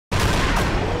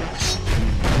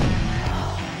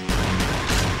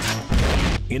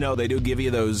You know, they do give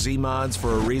you those Z mods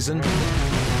for a reason.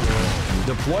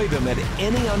 Deploy them at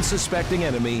any unsuspecting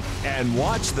enemy and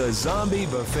watch the zombie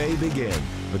buffet begin.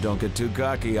 But don't get too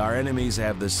cocky, our enemies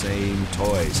have the same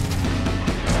toys.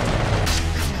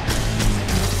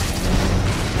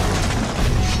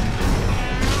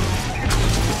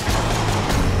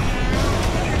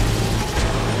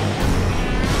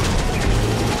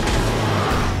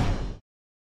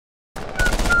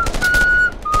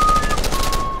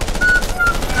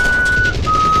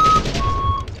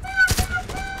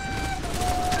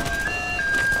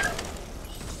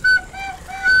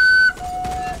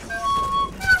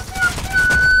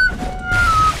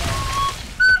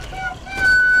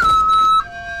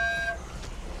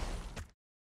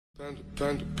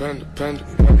 Panda.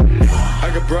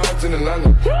 I got broads in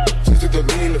Atlanta, just to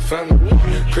lean in the family.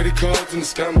 Credit cards and the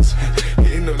scammers,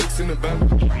 hitting the licks in the band.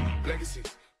 Legacies.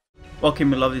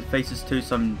 Welcome, my lovely faces, to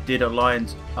some Dead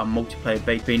Alliance multiplayer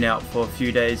beta. Been out for a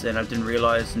few days and I didn't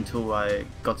realise until I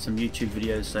got some YouTube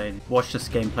videos saying watch this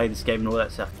game, play this game and all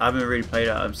that stuff. I haven't really played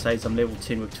it. Says I'm level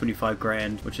 10 with 25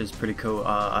 grand, which is pretty cool.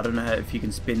 I don't know if you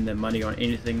can spend the money on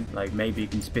anything, like maybe you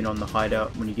can spend on the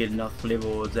hideout when you get enough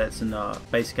levels. That's in the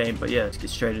base game, but yeah, let's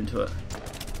get straight into it.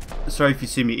 Sorry if you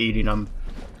see me eating, I'm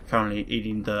currently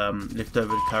eating the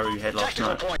leftover curry we had last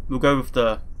night. We'll go with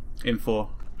the M4.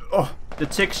 Oh, the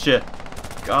texture,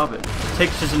 garbage. The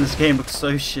textures in this game look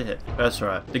so shit. That's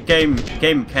right. The game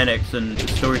mechanics and the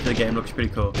story for the game looks pretty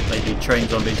cool. Like you train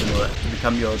zombies and all that to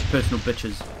become your personal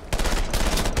bitches.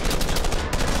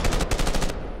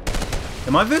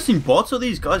 Am I versing bots or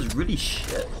these guys really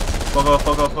shit? Fuck off,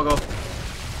 fuck off, fuck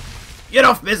off. Get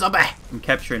off me, zombie! I'm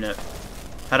capturing it.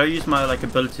 How do I use my like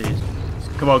abilities?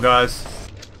 Come on guys.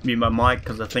 Mute my mic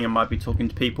because I think I might be talking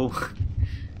to people.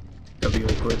 That'll be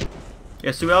awkward. Yeah,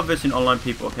 so we are versing online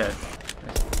people, okay.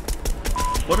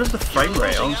 What is the frame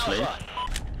rate, honestly?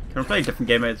 Can I play a different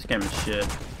game mode? This game is shit.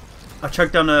 I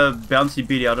chucked down a bouncy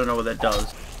beady, I don't know what that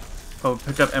does. Oh,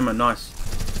 picked up ammo, nice.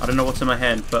 I don't know what's in my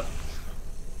hand, but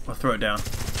I'll throw it down.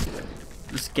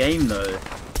 This game though,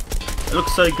 it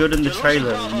looks so good in the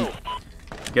trailer when you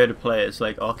go to play it, it's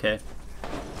like, okay.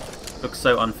 Looks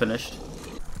so unfinished.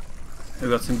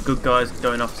 We've got some good guys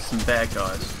going after some bad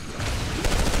guys.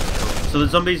 So the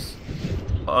zombies...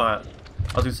 I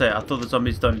was gonna say, I thought the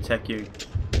zombies don't attack you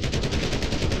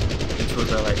until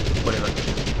they're like, whatever.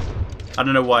 I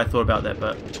don't know why I thought about that,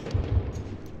 but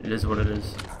it is what it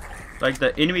is. Like,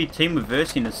 the enemy team we're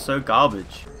versing is so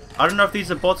garbage. I don't know if these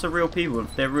are bots or real people.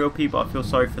 If they're real people, I feel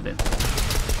sorry for them.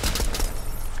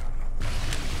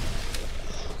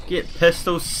 Get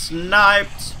pistol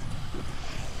sniped!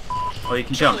 Oh, you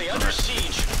can jump. Get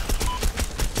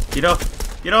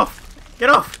off! Get off! Get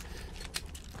off!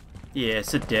 Yeah,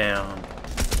 sit down.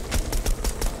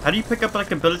 How do you pick up like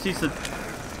abilities to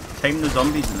tame the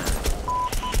zombies in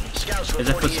that? Is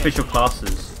it for special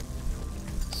classes?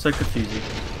 So confusing.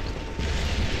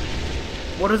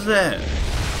 What is that?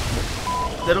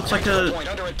 That looks like a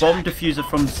bomb diffuser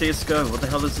from CSGO. What the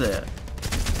hell is that?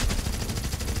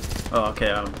 Oh,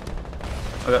 okay, I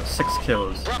got 6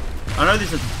 kills. I know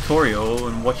there's a tutorial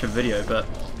and watch a video, but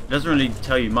it doesn't really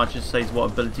tell you much. It just says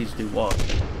what abilities do what.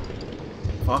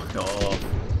 Fuck off.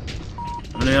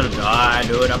 I'm gonna die,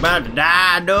 dude. I'm about to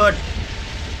die, dude.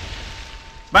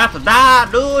 About to die,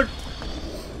 dude.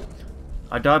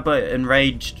 I died by an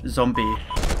enraged zombie.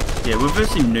 Yeah, we're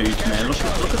versing noobs, man.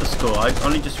 Look at the score. I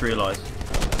only just realised.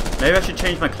 Maybe I should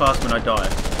change my class when I die.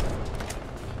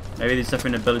 Maybe there's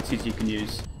different abilities you can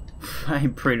use. I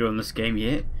ain't pre-ordered on this game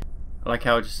yet. I like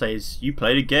how it just says, you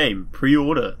played a game.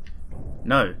 Pre-order.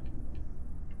 No.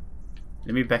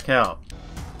 Let me back out.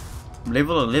 I'm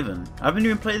level 11. I haven't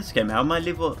even played this game. How am I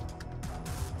level...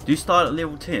 Do you start at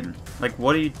level 10? Like,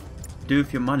 what do you do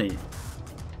with your money?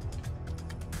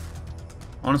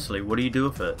 Honestly, what do you do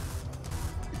with it?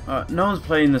 No one's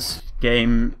playing this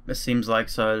game, it seems like,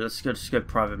 so let's just go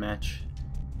private match.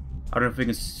 I don't know if we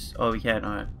can... Oh, we can,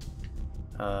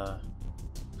 alright.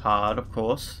 Hard, of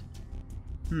course.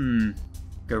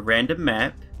 Go random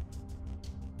map.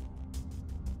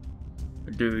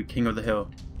 Do King of the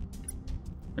Hill.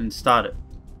 And start it.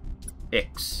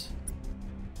 X.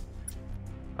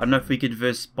 I don't know if we could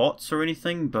verse bots or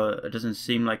anything, but it doesn't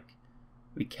seem like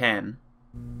we can.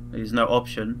 There's no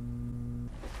option.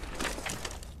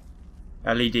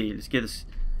 LED, let's get this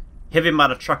heavy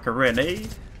metal trucker in, eh?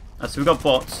 So we got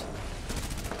bots.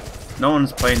 No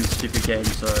one's playing this stupid game,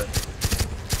 so I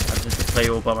just have to play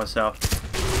all by myself.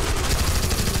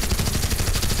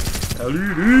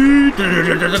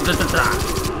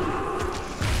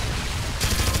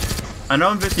 I know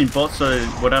I'm versing bots, so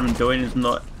what I'm doing is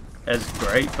not as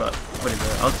great, but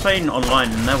whatever. I was playing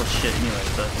online and that was shit anyway,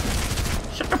 so.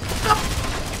 Shut the fuck up!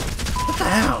 What the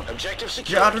hell? Objective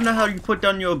secure. Yeah, I don't know how you put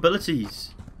down your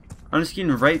abilities. I'm just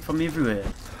getting raped from everywhere.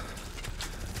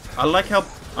 I like how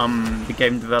the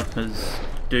game developers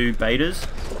do betas,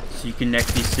 so you can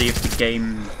actually see if the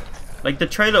game, like the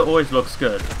trailer always looks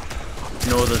good,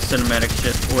 and all the cinematic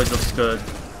shit always looks good,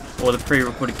 or the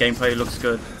pre-recorded gameplay looks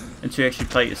good, until you actually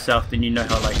play it yourself, then you know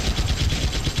how like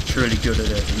truly good it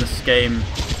is. And this game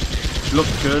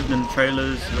looked good in the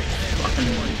trailers, looked fucking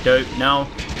dope. Now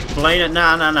playing it,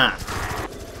 nah,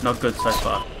 not good so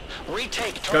far.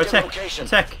 Retake Go target attack, location.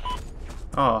 attack.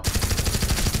 Oh,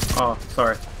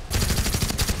 sorry.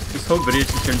 This whole video is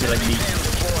just gonna be like me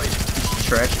just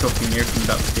trash talking everything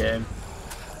about the game.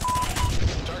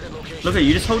 Look at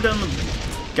you, just hold down the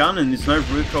gun and there's no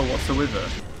recoil whatsoever.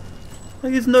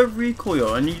 Like there's no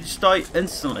recoil and you just die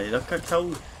instantly. Like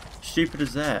how stupid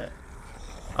is that?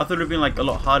 I thought it would have been like a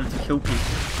lot harder to kill people.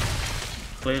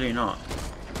 Clearly not.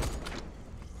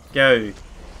 Go.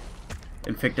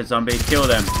 Infected zombie, kill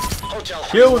them.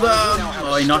 Kill them!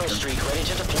 Oh, he knocked him.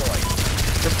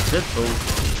 That's simple.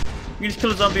 You can just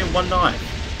kill a zombie in one knife.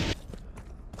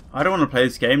 I don't want to play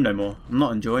this game no more. I'm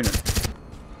not enjoying it.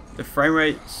 The frame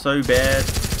rate's so bad.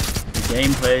 The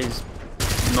gameplay's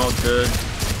not good,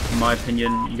 in my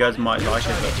opinion. You guys might like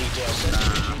it, but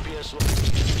nah.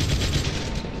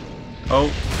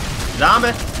 Oh,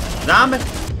 zombie!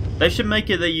 They should make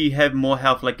it that you have more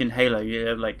health, like in Halo. You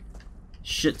have like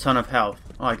shit ton of health.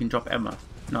 Oh, I can drop ammo.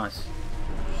 Nice.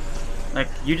 Like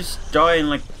you just die in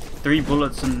like 3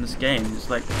 bullets in this game. It's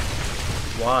like,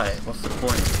 why? What's the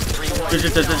point? Who's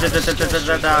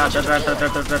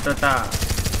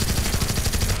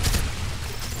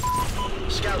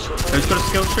got a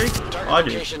skill streak? I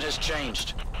do.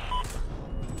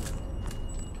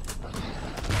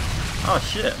 Oh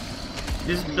shit.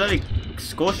 There's bloody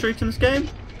score streaks in this game?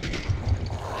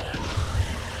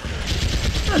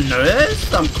 I don't know this.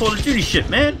 Some Call of Duty shit,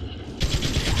 man.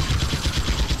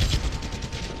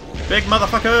 Big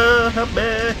motherfucker, help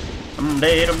me. I'm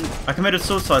dead. I committed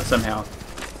suicide somehow.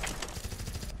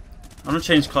 I'm gonna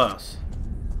change class.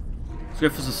 Let's go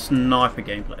for the sniper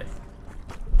gameplay.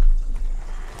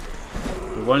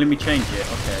 It won't let me change it.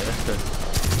 Okay, that's good.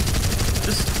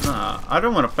 Just, nah, I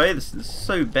don't want to play this. This is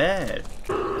so bad.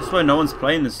 That's why no one's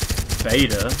playing this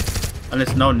beta.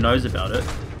 Unless no one knows about it.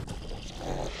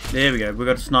 There we go, we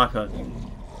got a sniper.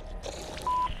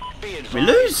 We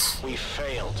lose! We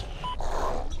failed.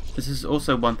 This is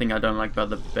also one thing I don't like about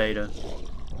the beta.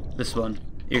 This one.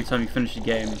 Every time you finish the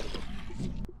game,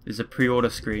 there's a pre-order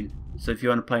screen. So if you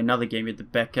want to play another game, you have to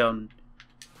back out and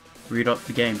read up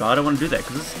the game. But I don't want to do that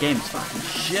because this game is fucking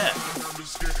shit.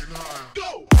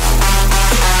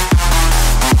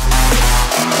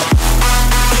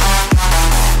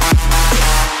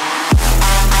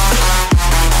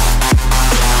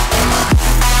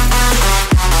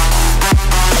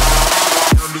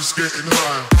 I'm just getting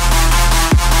high.